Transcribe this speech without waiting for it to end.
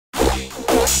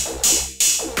Alright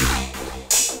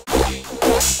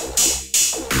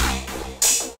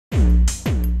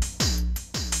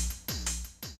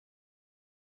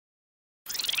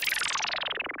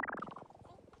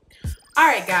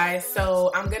guys,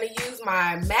 so I'm going to use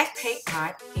my MAC paint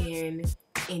pot in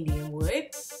Indian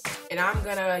wood, and I'm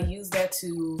going to use that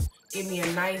to give me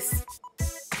a nice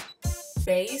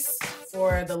base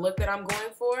for the look that I'm going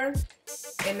for.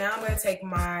 And now I'm going to take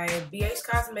my BH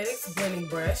Cosmetics blending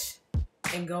brush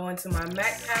and go into my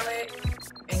MAC palette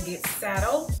and get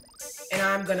Saddle, and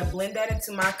I'm going to blend that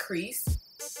into my crease.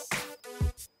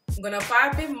 I'm going to apply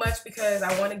a bit much because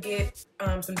I want to get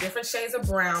some different shades of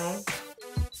brown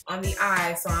on the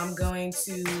eye, so I'm going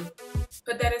to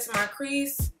put that into my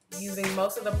crease using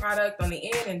most of the product on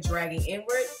the end and dragging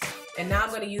inward. And now I'm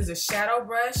going to use a shadow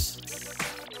brush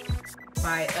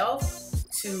by e.l.f.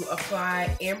 to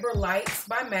apply Amber Lights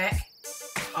by MAC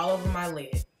all over my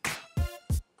lid.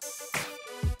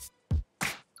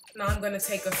 Now I'm going to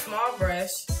take a small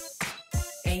brush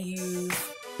and use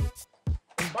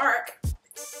Embark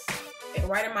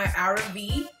right in my outer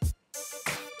V.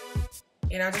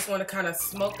 And I just want to kind of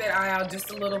smoke that eye out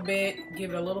just a little bit,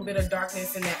 give it a little bit of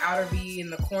darkness in that outer V in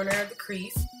the corner of the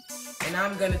crease. And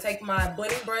I'm going to take my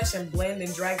blending brush and blend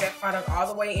and drag that product all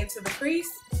the way into the crease,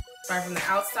 starting from the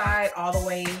outside all the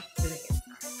way to the inside.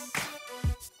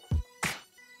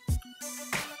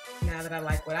 Now that I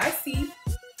like what I see,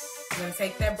 I'm going to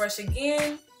take that brush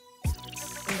again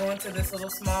and go into this little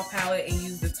small palette and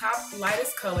use the top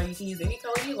lightest color. You can use any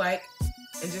color you like.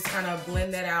 And just kind of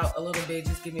blend that out a little bit,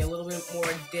 just give me a little bit more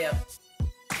depth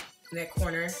in that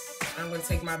corner. I'm going to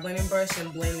take my blending brush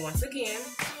and blend once again.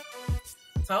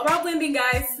 It's all about blending,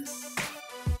 guys.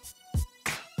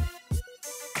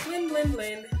 Blend, blend,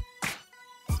 blend.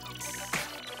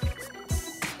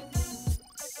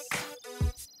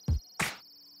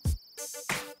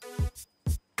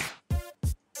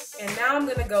 And now I'm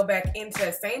going to go back into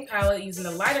that same palette using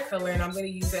the lighter color, and I'm going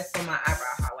to use that for my eyebrow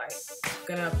highlight.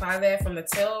 I'm going to apply that from the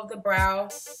tail of the brow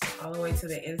all the way to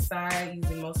the inside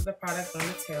using most of the product on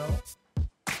the tail.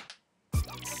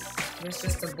 This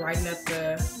just to brighten up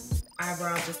the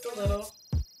eyebrow just a little.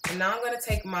 And now I'm going to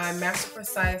take my Master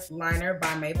Precise liner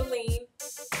by Maybelline,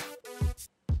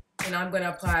 and I'm going to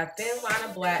apply a thin line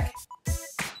of black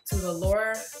to the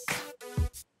lower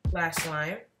lash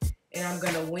line, and I'm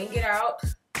going to wing it out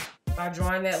by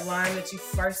drawing that line that you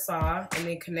first saw and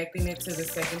then connecting it to the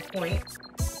second point.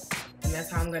 And that's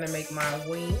how I'm going to make my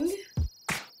wing.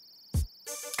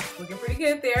 Looking pretty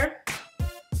good there.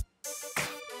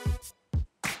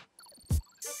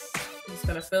 I'm just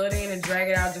going to fill it in and drag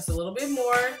it out just a little bit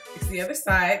more. It's the other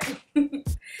side. And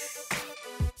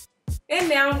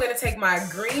now I'm going to take my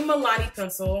green Milani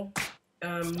pencil.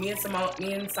 Me and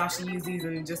Sasha use these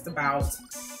in just about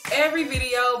every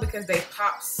video because they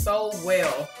pop so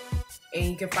well. And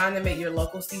you can find them at your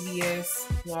local CVS,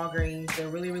 Walgreens. They're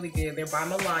really, really good. They're by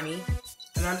Milani.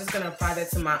 And I'm just going to apply that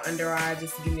to my under eye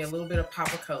just to give me a little bit of pop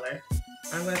of color.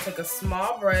 I'm going to take a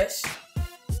small brush,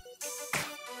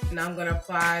 and I'm going to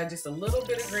apply just a little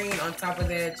bit of green on top of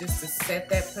that just to set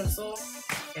that pencil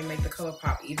and make the color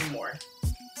pop even more.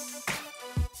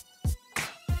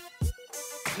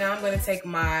 Now I'm going to take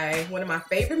one of my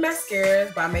favorite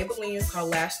mascaras by Maybelline. It's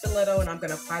called Lash Stiletto, and I'm going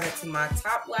to apply that to my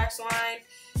top lash line,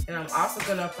 and I'm also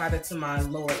going to apply that to my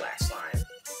lower lash line.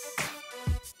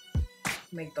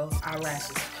 Make those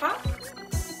eyelashes pop.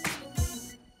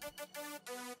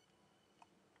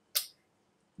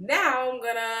 Now I'm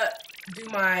going to do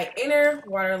my inner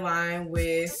waterline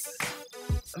with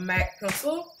a MAC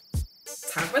pencil.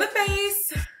 Time for the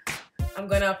face. I'm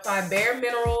going to apply Bare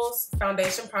Minerals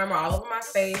foundation primer all over my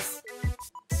face.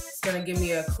 It's going to give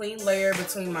me a clean layer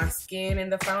between my skin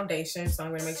and the foundation. So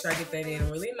I'm going to make sure I get that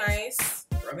in really nice.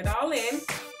 Rub it all in.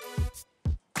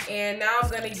 And now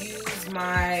I'm going to use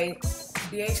my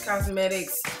BH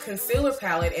Cosmetics concealer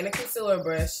palette and a concealer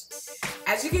brush.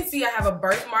 As you can see, I have a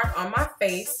birthmark on my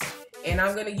face. And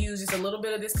I'm going to use just a little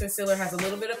bit of this concealer. It has a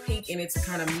little bit of pink in it to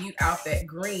kind of mute out that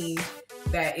green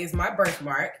that is my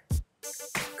birthmark.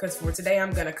 Because for today,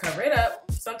 I'm going to cover it up.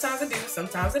 Sometimes I do,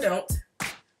 sometimes I don't.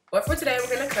 But for today,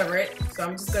 we're going to cover it. So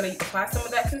I'm just going to apply some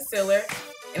of that concealer.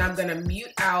 And I'm going to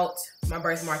mute out my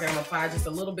birthmark. And I'm going to apply just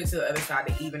a little bit to the other side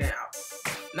to even it out.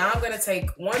 Now I'm going to take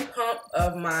one pump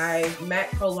of my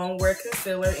MAC Pro Longwear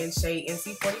Concealer in shade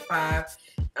NC45.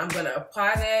 I'm going to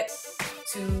apply that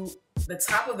to the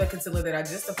top of the concealer that I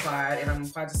just applied. And I'm going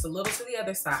to apply just a little to the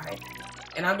other side.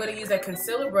 And I'm going to use that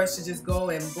concealer brush to just go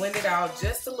and blend it out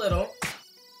just a little.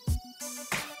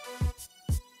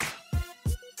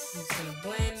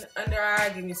 Blend under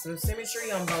eye, give me some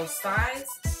symmetry on both sides.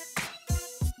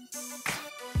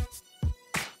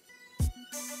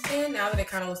 now that it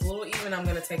kind of looks a little even, I'm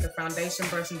going to take a foundation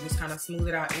brush and just kind of smooth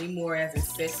it out anymore as it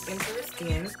sets into the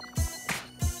skin.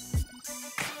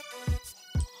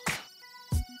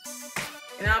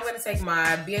 And now I'm going to take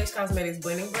my BH Cosmetics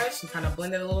blending brush and kind of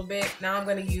blend it a little bit. Now I'm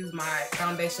going to use my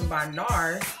foundation by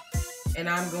NARS, and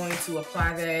I'm going to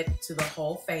apply that to the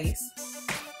whole face.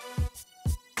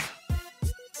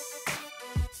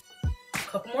 A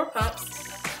couple more pumps,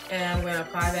 and I'm going to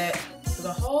apply that to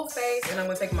the whole face, and I'm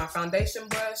going to take my foundation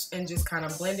brush and just kind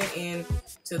of blend it in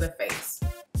to the face.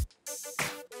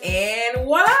 And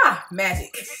voila!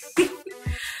 Magic!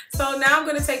 So now I'm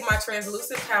going to take my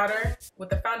translucent powder with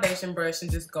the foundation brush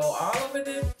and just go all over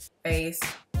the face.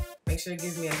 Make sure it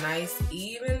gives me a nice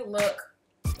even look.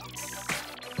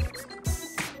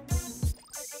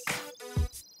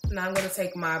 Now I'm going to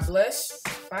take my blush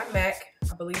by MAC.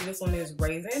 I believe this one is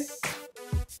Raisin.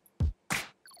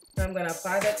 And I'm going to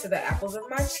apply that to the apples of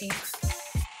my cheeks.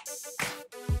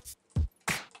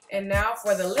 And now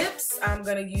for the lips, I'm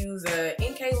going to use a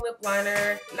NK lip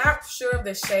liner. Not sure of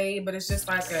the shade, but it's just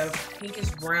like a pinkish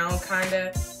brown kind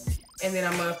of. And then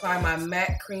I'm going to apply my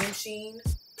matte cream sheen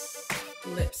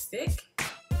lipstick.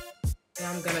 And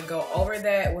I'm going to go over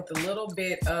that with a little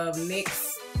bit of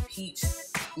NYX Peach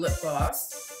lip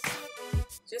gloss,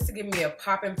 just to give me a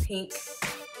poppin' pink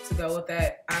to go with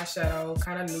that eyeshadow,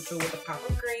 kind of neutral with a pop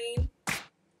of green.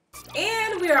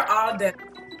 And we are all done.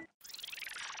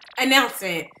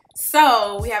 Announcement.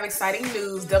 So we have exciting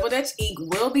news. Double Dutch Ink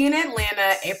will be in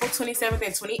Atlanta April 27th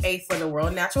and 28th for the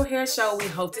World Natural Hair Show. We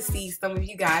hope to see some of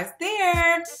you guys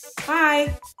there.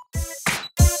 Bye.